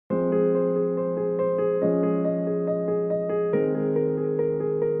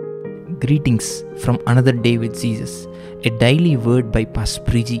Greetings from another day with Jesus, a daily word by Pastor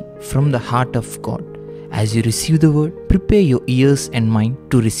Priji from the heart of God. As you receive the word, prepare your ears and mind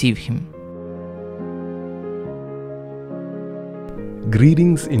to receive Him.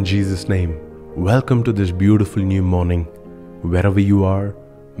 Greetings in Jesus' name. Welcome to this beautiful new morning. Wherever you are,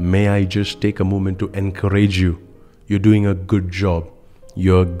 may I just take a moment to encourage you. You're doing a good job.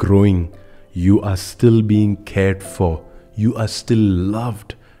 You're growing. You are still being cared for. You are still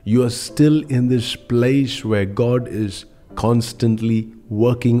loved. You are still in this place where God is constantly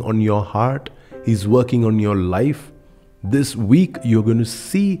working on your heart. He's working on your life. This week, you're going to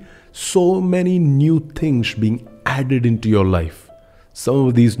see so many new things being added into your life. Some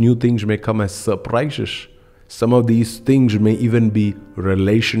of these new things may come as surprises. Some of these things may even be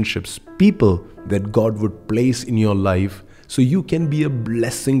relationships, people that God would place in your life so you can be a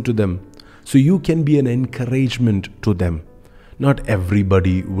blessing to them, so you can be an encouragement to them. Not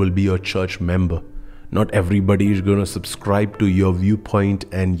everybody will be your church member. Not everybody is going to subscribe to your viewpoint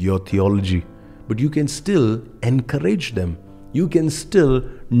and your theology. But you can still encourage them. You can still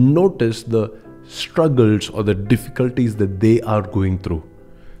notice the struggles or the difficulties that they are going through.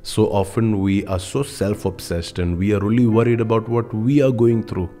 So often we are so self-obsessed and we are really worried about what we are going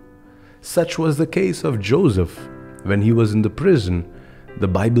through. Such was the case of Joseph. When he was in the prison, the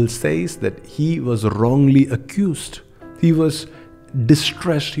Bible says that he was wrongly accused. He was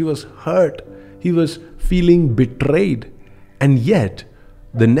distressed, he was hurt, he was feeling betrayed. And yet,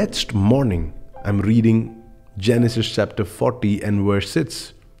 the next morning, I'm reading Genesis chapter 40 and verse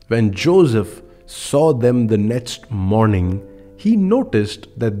 6. When Joseph saw them the next morning, he noticed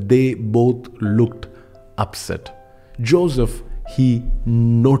that they both looked upset. Joseph, he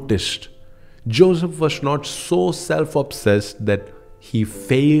noticed. Joseph was not so self-obsessed that he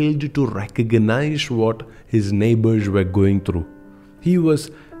failed to recognize what his neighbors were going through. He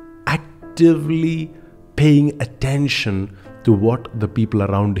was actively paying attention to what the people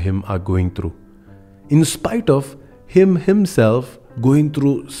around him are going through. In spite of him himself going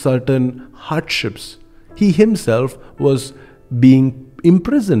through certain hardships, he himself was being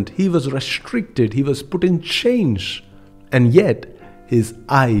imprisoned. He was restricted. He was put in chains. And yet, his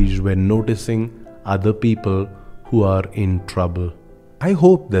eyes were noticing other people who are in trouble. I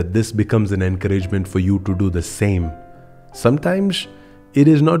hope that this becomes an encouragement for you to do the same. Sometimes it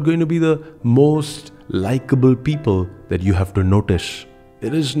is not going to be the most likable people that you have to notice.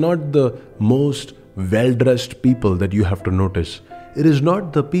 It is not the most well-dressed people that you have to notice. It is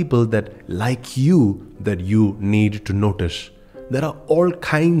not the people that like you that you need to notice. There are all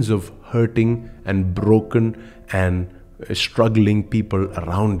kinds of hurting and broken and struggling people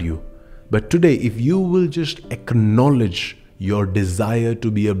around you. But today, if you will just acknowledge your desire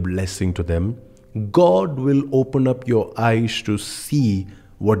to be a blessing to them, God will open up your eyes to see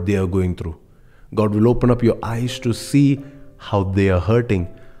what they are going through. God will open up your eyes to see how they are hurting,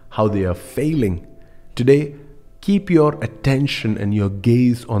 how they are failing. Today, keep your attention and your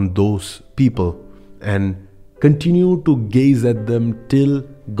gaze on those people and continue to gaze at them till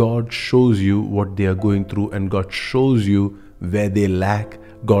God shows you what they are going through and God shows you where they lack.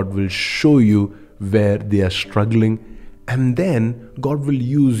 God will show you where they are struggling. And then God will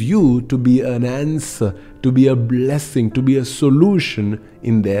use you to be an answer, to be a blessing, to be a solution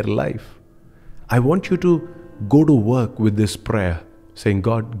in their life. I want you to go to work with this prayer, saying,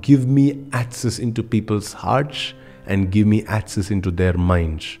 God, give me access into people's hearts and give me access into their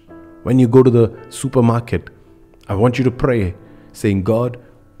minds. When you go to the supermarket, I want you to pray, saying, God,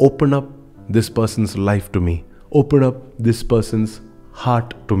 open up this person's life to me. Open up this person's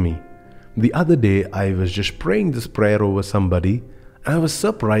heart to me. The other day, I was just praying this prayer over somebody, and I was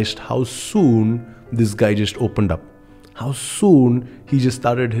surprised how soon this guy just opened up. How soon he just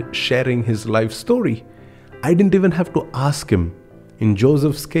started sharing his life story. I didn't even have to ask him. In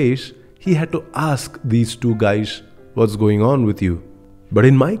Joseph's case, he had to ask these two guys, what's going on with you? But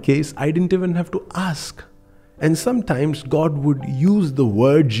in my case, I didn't even have to ask. And sometimes God would use the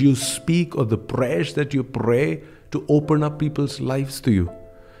words you speak or the prayers that you pray to open up people's lives to you.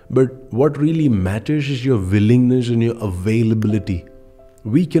 But what really matters is your willingness and your availability.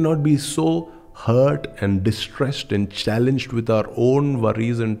 We cannot be so hurt and distressed and challenged with our own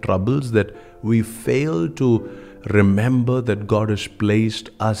worries and troubles that we fail to remember that God has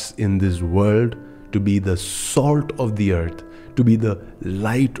placed us in this world to be the salt of the earth, to be the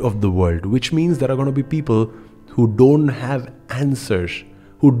light of the world, which means there are going to be people who don't have answers,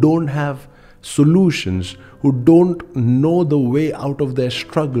 who don't have solutions, who don't know the way out of their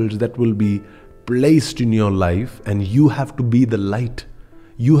struggles that will be placed in your life, and you have to be the light.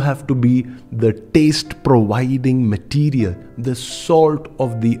 You have to be the taste providing material, the salt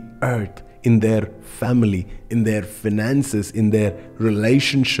of the earth in their family, in their finances, in their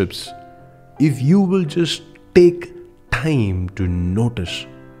relationships. If you will just take time to notice,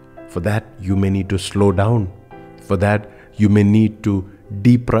 for that you may need to slow down. For that you may need to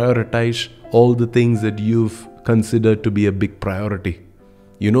deprioritize all the things that you've considered to be a big priority.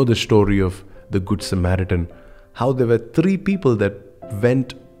 You know the story of the Good Samaritan, how there were 3 people that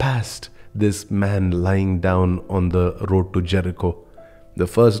went past this man lying down on the road to Jericho. The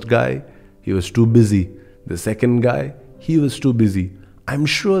first guy, he was too busy. The second guy, he was too busy. I'm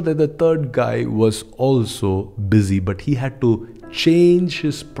sure that the third guy was also busy, but he had to change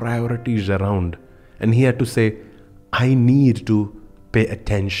his priorities around. And he had to say, I need to pay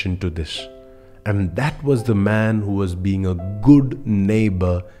attention to this. And that was the man who was being a good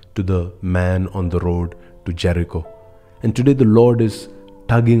neighbor to the man on the road to Jericho. And today the Lord is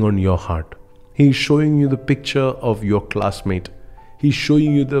tugging on your heart. He is showing you the picture of your classmate. He's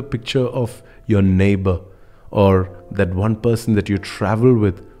showing you the picture of your neighbor, or that one person that you travel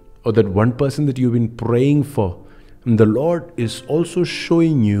with, or that one person that you've been praying for. And the Lord is also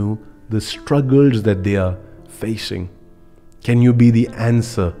showing you the struggles that they are facing. Can you be the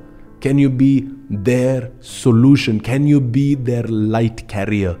answer? Can you be their solution? Can you be their light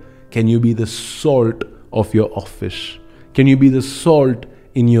carrier? Can you be the salt of your office? Can you be the salt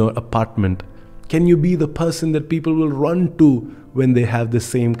in your apartment? Can you be the person that people will run to when they have the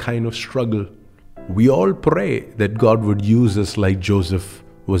same kind of struggle? We all pray that God would use us like Joseph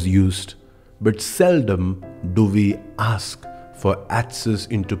was used, but seldom do we ask for access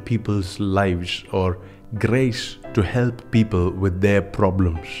into people's lives or grace to help people with their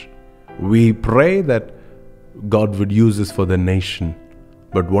problems. We pray that God would use us for the nation,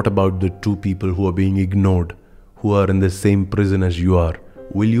 but what about the 2 people who are being ignored, who are in the same prison as you are?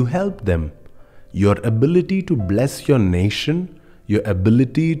 Will you help them? Your ability to bless your nation, your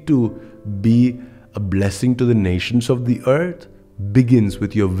ability to be a blessing to the nations of the earth begins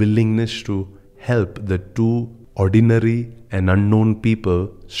with your willingness to help the 2 ordinary and unknown people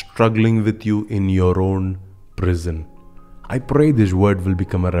struggling with you in your own prison. I pray this word will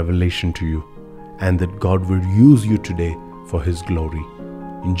become a revelation to you, and that God will use you today for His glory.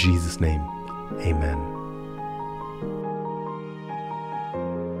 In Jesus' name, amen.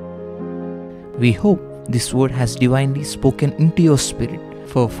 We hope this word has divinely spoken into your spirit.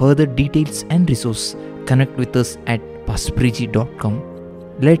 For further details and resource, connect with us at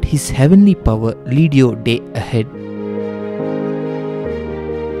pastorpriji.com. Let His heavenly power lead your day ahead.